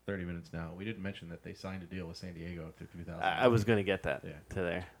 30 minutes now. We didn't mention that they signed a deal with San Diego through 2000. I was going to get that Yeah. to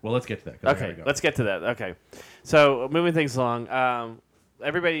there. Well, let's get to that. 'cause I Okay, gotta go. let's get to that. Okay, so moving things along.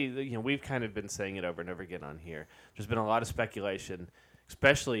 Everybody, we've kind of been saying it over and over again on here. There's been a lot of speculation,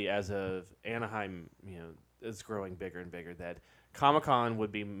 especially as of Anaheim, is growing bigger and bigger, that Comic-Con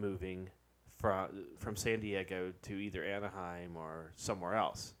would be moving from San Diego to either Anaheim or somewhere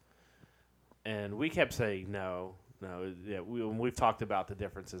else. And we kept saying no. Yeah, we've talked about the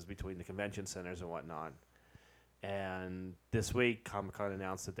differences between the convention centers and whatnot. And this week, Comic-Con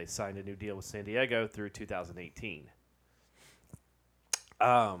announced that they signed a new deal with San Diego through 2018.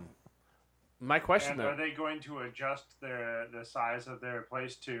 My question, And though, are they going to adjust the size of their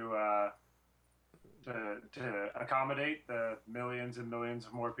place to accommodate the millions and millions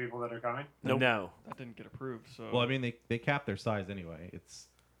of more people that are coming? no. That didn't get approved. So Well, I mean, they cap their size anyway.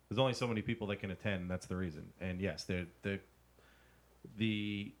 There's only so many people that can attend. That's the reason. And yes,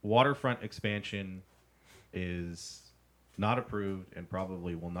 the waterfront expansion is not approved and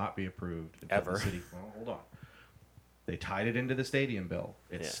probably will not be approved until Ever. the city. Well, hold on. They tied it into the stadium bill.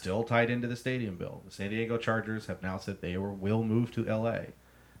 It's Yeah. still tied into the stadium bill. The San Diego Chargers have now said they will move to LA.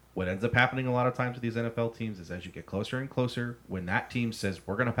 What ends up happening a lot of times with these NFL teams is as you get closer and closer, when that team says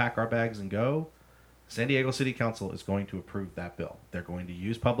we're going to pack our bags and go, San Diego City Council is going to approve that bill. They're going to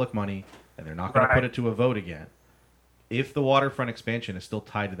use public money, and they're not going to put Right. it to a vote again. If the waterfront expansion is still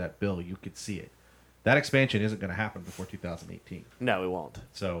tied to that bill, you could see it. That expansion isn't going to happen before 2018. No, it won't.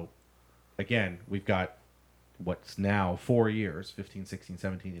 So, again, we've got what's now 4 years, 15, 16,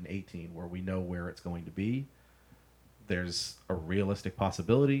 17, and 18, where we know where it's going to be. There's a realistic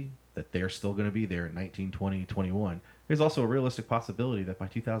possibility that they're still going to be there in 19, 20, 21. There's also a realistic possibility that by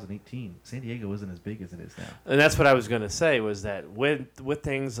 2018, San Diego isn't as big as it is now. And that's what I was going to say, was that with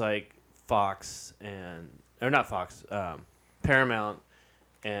things like Fox Paramount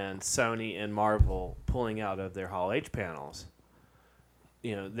and Sony and Marvel pulling out of their Hall H panels,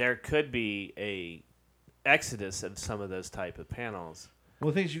 there could be a exodus of some of those type of panels.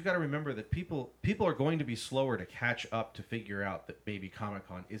 Well, the thing is, you've got to remember that people are going to be slower to catch up to figure out that maybe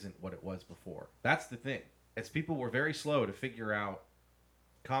Comic-Con isn't what it was before. That's the thing. As people were very slow to figure out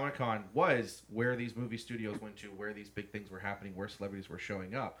Comic-Con was where these movie studios went to, where these big things were happening, where celebrities were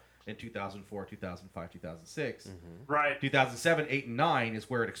showing up in 2004, 2005, 2006. Right. 2007, 8, and 9 is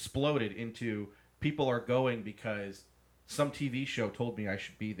where it exploded into people are going because some TV show told me I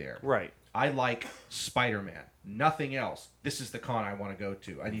should be there. Right. I like Spider-Man. Nothing else. This is the con I want to go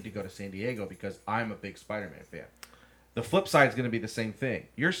to. I need to go to San Diego because I'm a big Spider-Man fan. The flip side is going to be the same thing.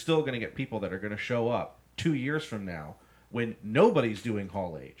 You're still going to get people that are going to show up 2 years from now when nobody's doing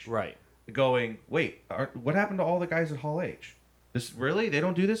Hall H. Right. going, wait, what happened to all the guys at Hall H? This really, they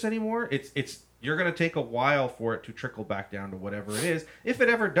don't do this anymore. It's you're gonna take a while for it to trickle back down to whatever it is, if it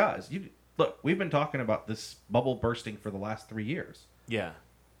ever does. Look, we've been talking about this bubble bursting for the last 3 years. Yeah.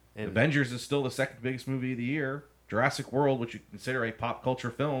 And Avengers is still the second biggest movie of the year. Jurassic World, which you consider a pop culture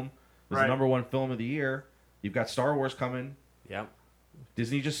film, was the number one film of the year. You've got Star Wars coming. yeah.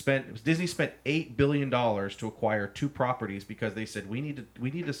 Disney spent $8 billion to acquire 2 properties because they said we need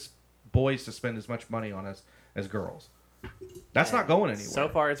boys to spend as much money on us as girls. That's not going anywhere. So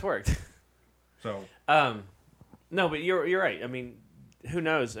far, it's worked. So no, but you're right. I mean, who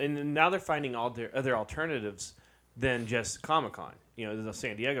knows? And now they're finding all their other alternatives than just Comic-Con. You know, there's a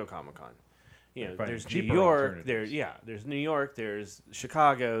San Diego Comic-Con. You know, there's New York. There's New York. There's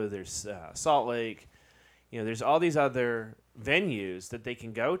Chicago. There's Salt Lake. You know, there's all these other venues that they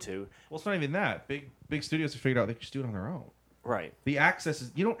can go to. Well, it's not even that. Big studios have figured out they can just do it on their own. Right. The access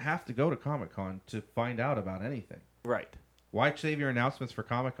is, you don't have to go to Comic-Con to find out about anything. Right. Why save your announcements for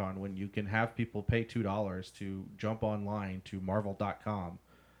Comic-Con when you can have people pay $2 to jump online to Marvel.com,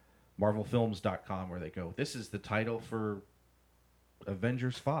 MarvelFilms.com, where they go, this is the title for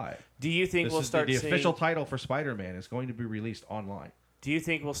Avengers 5. Do you think we'll start the seeing... official title for Spider-Man is going to be released online. Do you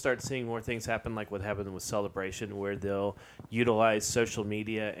think we'll start seeing more things happen like what happened with Celebration, where they'll utilize social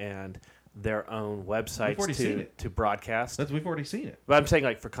media and their own websites to broadcast? We've already seen it. But I'm saying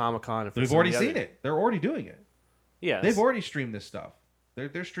like for Comic-Con. We've already seen it. They're already doing it. Yeah. They've already streamed this stuff.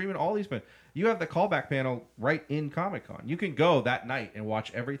 They're streaming all these. You have the callback panel right in Comic-Con. You can go that night and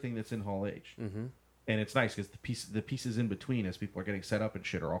watch everything that's in Hall H. Mm-hmm. And it's nice because the pieces in between as people are getting set up and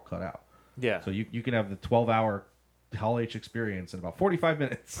shit are all cut out. Yeah. So you can have the 12-hour Hall H experience in about 45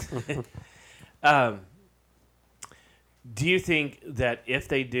 minutes. Do you think that if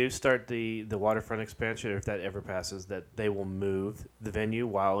they do start the waterfront expansion, or if that ever passes, that they will move the venue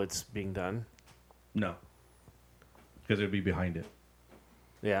while it's being done? No. Because it would be behind it.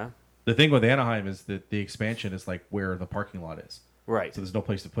 Yeah. The thing with Anaheim is that the expansion is like where the parking lot is. Right. So there's no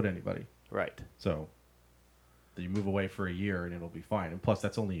place to put anybody. Right. So you move away for a year and it'll be fine. And plus,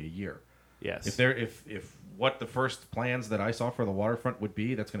 that's only a year. Yes. If what the first plans that I saw for the waterfront would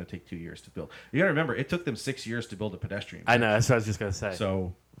be, that's going to take 2 years to build. You got to remember, it took them 6 years to build a pedestrian bridge. I know. That's what I was just going to say.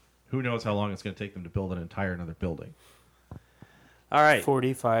 So who knows how long it's going to take them to build an entire another building. All right.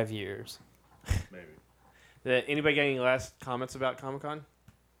 45 years. Maybe. Anybody got any last comments about Comic-Con?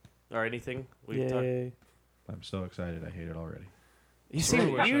 Or anything? Yay. I'm so excited. I hate it already.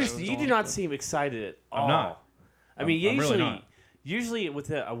 You do not seem excited at all. I'm not. I mean, I'm really not. Usually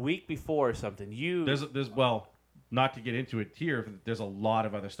within a week before or something, There's well, not to get into it here, there's a lot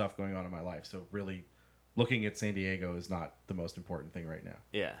of other stuff going on in my life. So really, looking at San Diego is not the most important thing right now.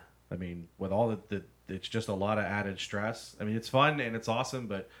 Yeah. I mean, with all it's just a lot of added stress. I mean, it's fun and it's awesome,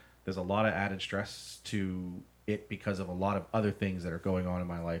 but there's a lot of added stress to it because of a lot of other things that are going on in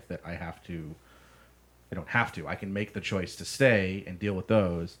my life that I don't have to. I can make the choice to stay and deal with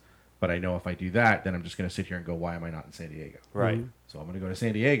those. But I know if I do that, then I'm just going to sit here and go, why am I not in San Diego? Right. Mm-hmm. So I'm going to go to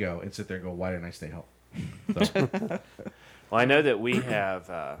San Diego and sit there and go, why didn't I stay home? So, Well, I know that we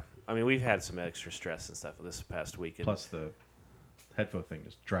have. We've had some extra stress and stuff this past week. plus the headphone thing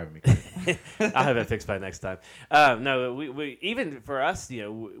is driving me crazy. I'll have it fixed by next time. No, we even for us,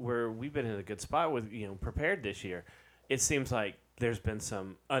 we've been in a good spot with prepared this year. It seems like there's been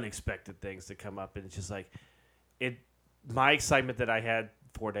some unexpected things that come up, and it's just like my excitement that I had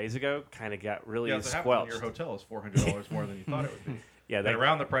 4 days ago kind of got really squelched. Your hotel is $400 more than you thought it would be. Yeah, and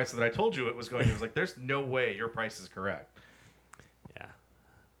around the price that I told you it was going. It was like, there's no way your price is correct. Yeah.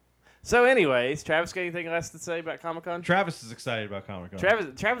 So, anyways, Travis, got anything less to say about Comic-Con? Travis is excited about Comic-Con.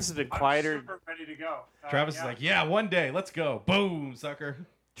 Travis has been quieter. I'm super ready to go. Travis is like, yeah, one day, let's go. Boom, sucker.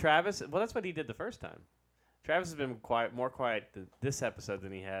 Travis, well, that's what he did the first time. Travis has been more quiet this episode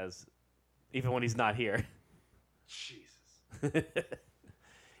than he has, even when he's not here. Jesus.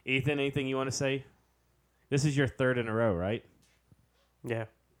 Ethan, anything you want to say? This is your third in a row, right? Yeah.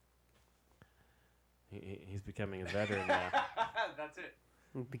 He's becoming a veteran now. That's it.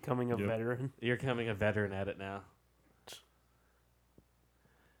 Becoming a veteran. You're becoming a veteran at it now.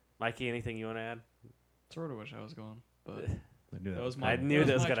 Mikey, anything you want to add? Sort of wish I was going, but I knew that was I knew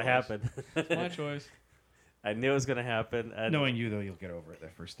that was going to happen. It's my choice. I knew it was going to happen. Knowing you, though, you'll get over it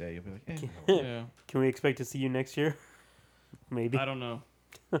that first day. You'll be like, Yeah. Can we expect to see you next year? Maybe. I don't know.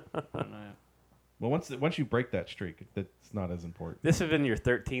 I don't know. Well, once you break that streak, that's not as important. This has been your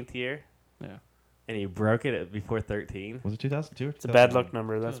 13th year, Yeah. and you broke it before 13. Was it 2002 or It's a bad luck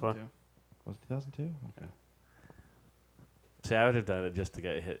number, that's why. Was it 2002? Okay. See, I would have done it just to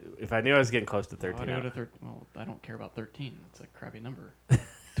get hit. If I knew I was getting close to 13. Well, I don't care about 13. It's a crappy number.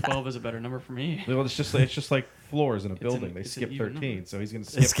 12 is a better number for me. Well, it's just like floors in a building. They it's skip an even 13, number. so he's going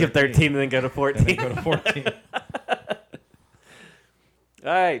to Skip 13 and then go to 14. and then go to 14.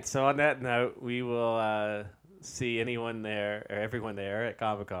 All right. So on that note, we will see anyone there or everyone there at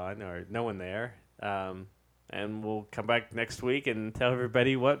Comic-Con or no one there. And we'll come back next week and tell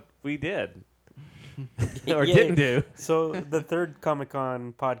everybody what we did or Yeah. didn't do. So the third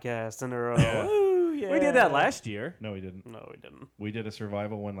Comic-Con podcast in a row. Yeah. Woo, yeah. We did that last year. No, we didn't. No, we didn't. We did a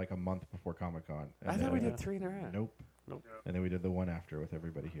survival one like a month before Comic-Con. I thought we did 3 in a row. Nope. Nope. And then we did the one after with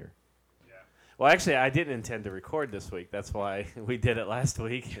everybody here. Well, actually, I didn't intend to record this week. That's why we did it last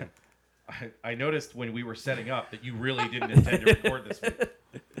week. I noticed when we were setting up that you really didn't intend to record this week.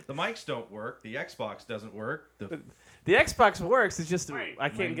 The mics don't work. The Xbox doesn't work. The Xbox works. It's just Wait, I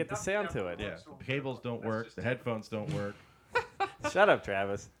can't get the sound to it. Yeah, the cables don't work. The headphones don't work. Shut up,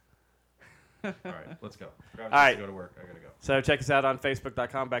 Travis. All right, let's go. Travis All has right. to go to work. I gotta go. So check us out on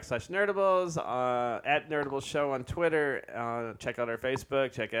Facebook.com/Nerdables, at Nerdables Show on Twitter. Check out our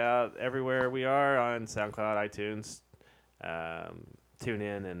Facebook. Check out everywhere we are on SoundCloud, iTunes,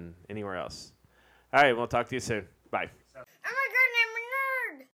 TuneIn, and anywhere else. All right, we'll talk to you soon. Bye. Oh my